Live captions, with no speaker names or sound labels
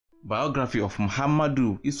Biography of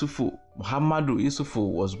Mahamadou Issoufou. Mahamadou Issoufou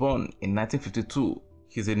was born in 1952.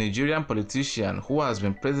 He's a Nigerian politician who has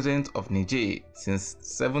been President of Niger since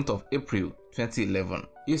 7th of April 2011.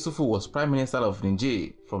 Issoufou was Prime Minister of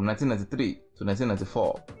Niger from 1993 to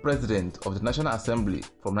 1994, President of the National Assembly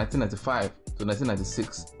from 1995 to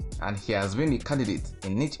 1996, and he has been a candidate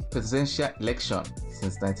in each presidential election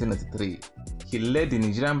since 1993. He led the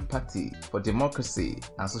Nigerian Party for Democracy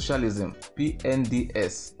and Socialism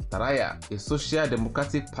 (PNDS) Taraya, a social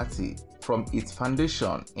democratic party, from its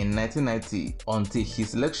foundation in 1990 until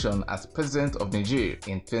his election as President of Niger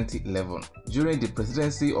in 2011. During the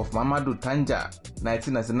presidency of Mahamadou Tanja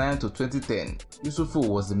 1999 to 2010, Issoufou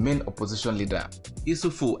was the main opposition leader.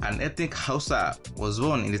 Issoufou, an ethnic Hausa, was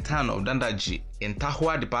born in the town of Dandaji in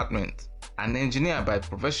Tahua Department. An engineer by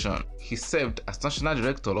profession, he served as National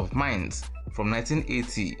Director of Mines from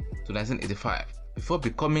 1980 to 1985. Before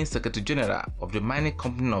becoming Secretary General of the Mining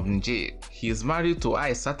Company of Niger. He is married to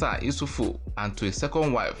Aissata Issoufou and to a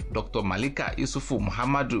second wife, Dr. Malika Issoufou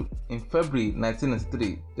Mahamadou. In February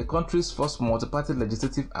 1993, the country's first multi-party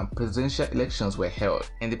legislative and presidential elections were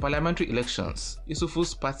held. In the parliamentary elections,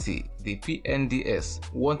 Issoufou's party, the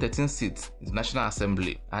PNDS, won 13 seats in the National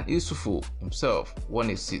Assembly, and Issoufou himself won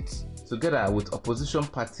a seat. Together with opposition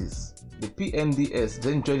parties, the PNDS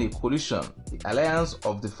then joined a coalition, the Alliance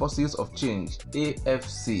of the Forces of Change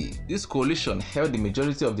 (AFC). This coalition held the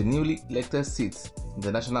majority of the newly elected seats in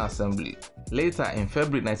the National Assembly. Later, in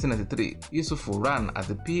February 1993, Issoufou ran as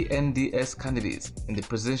the PNDS candidate in the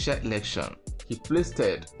presidential election. He placed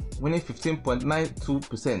third, winning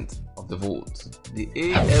 15.92% of the votes. The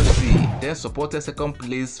AFC then supported second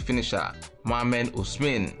place finisher Mohamed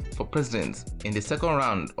Ousmane for president in the second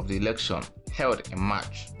round of the election held in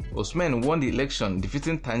March. Ousmane won the election,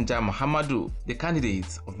 defeating Tanja Mahamadou, the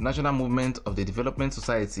candidate of the National Movement of the Development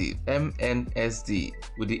Society (MNSD).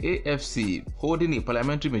 With the AFC holding a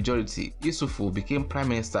parliamentary majority, Issoufou became Prime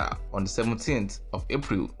Minister on the 17th of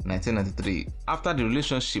April 1993. After the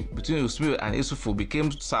relationship between Ousmane and Issoufou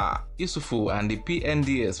became sour, Issoufou and the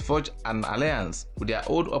PNDS forged an alliance with their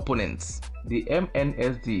old opponents, the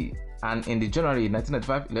MNSD. And in the January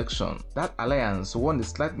 1995 election, that alliance won the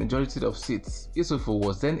slight majority of seats. Issoufou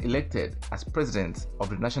was then elected as President of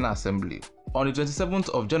the National Assembly. On the 27th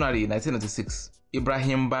of January 1996,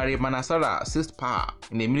 Ibrahim Barry Manasara seized power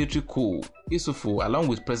in a military coup. Issoufou, along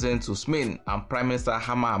with President Ousmane and Prime Minister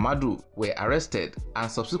Mahamadou, were arrested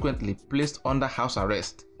and subsequently placed under house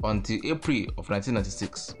arrest until April of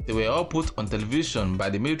 1996. They were all put on television by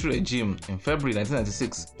the military regime in February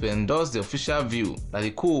 1996 to endorse the official view that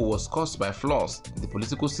the coup was caused by flaws in the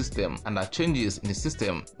political system and that changes in the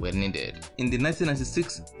system were needed. In the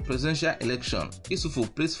 1996 presidential election,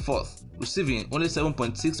 Issoufou placed fourth, receiving only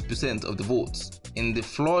 7.6% of the votes in the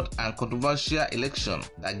flawed and controversial election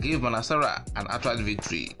that gave Manasara an outright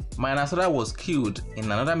victory. Manasara was killed in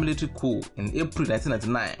another military coup in April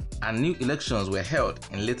 1999, and new elections were held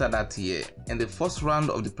in later that year. In the first round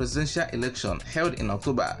of the presidential election held in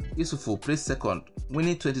October, Issoufou placed second,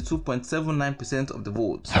 winning 22.79% of the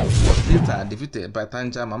votes. He was later defeated by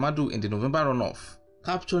Tanja Mahamadou in the November runoff,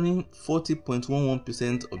 capturing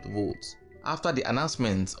 40.11% of the votes. After the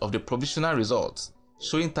announcement of the provisional results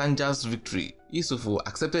showing Tanja's victory, Issoufou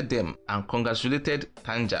accepted them and congratulated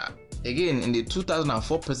Tanja. Again, in the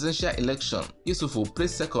 2004 presidential election, Issoufou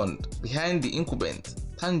placed second behind the incumbent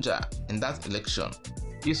Tanja in that election.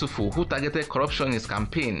 Issoufou, who targeted corruption in his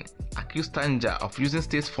campaign, accused Tanja of using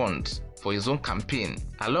state funds for his own campaign,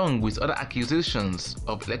 along with other accusations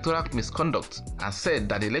of electoral misconduct, and said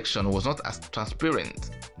that the election was not as transparent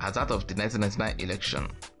as that of the 1999 election.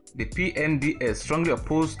 The PNDS strongly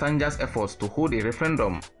opposed Tanja's efforts to hold a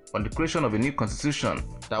referendum on the creation of a new constitution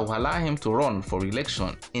that will allow him to run for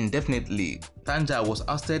re-election indefinitely. Tanja was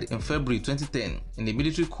ousted in February 2010 in a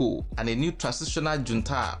military coup, and a new transitional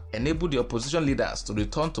junta enabled the opposition leaders to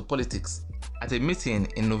return to politics. At a meeting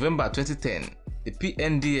in November 2010, the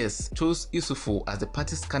PNDS chose Issoufou as the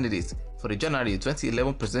party's candidate for the January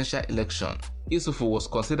 2011 presidential election. Issoufou was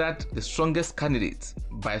considered the strongest candidate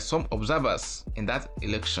by some observers in that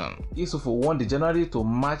election. Issoufou won the January to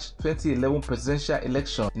March 2011 presidential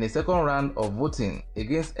election in a second round of voting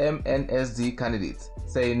against MNSD candidate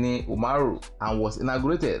Seyni Umaru, and was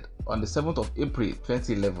inaugurated on the 7th of April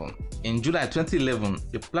 2011. In July 2011,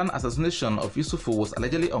 the planned assassination of Issoufou was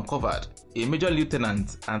allegedly uncovered. A major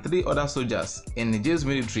lieutenant and 3 other soldiers in Niger's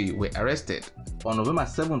military were arrested. On November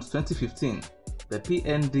 7, 2015, the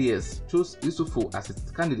PNDS chose Issoufou as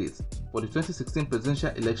its candidate for the 2016 presidential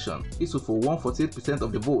election. Issoufou won 48%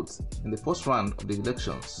 of the votes in the first round of the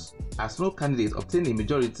elections. As no candidate obtained a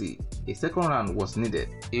majority, a second round was needed.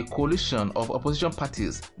 A coalition of opposition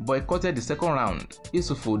parties boycotted the second round.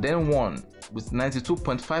 Issoufou then won with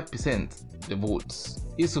 92.5% of the votes.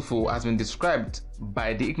 Issoufou has been described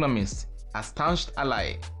by The Economist as staunch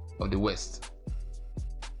ally of the West.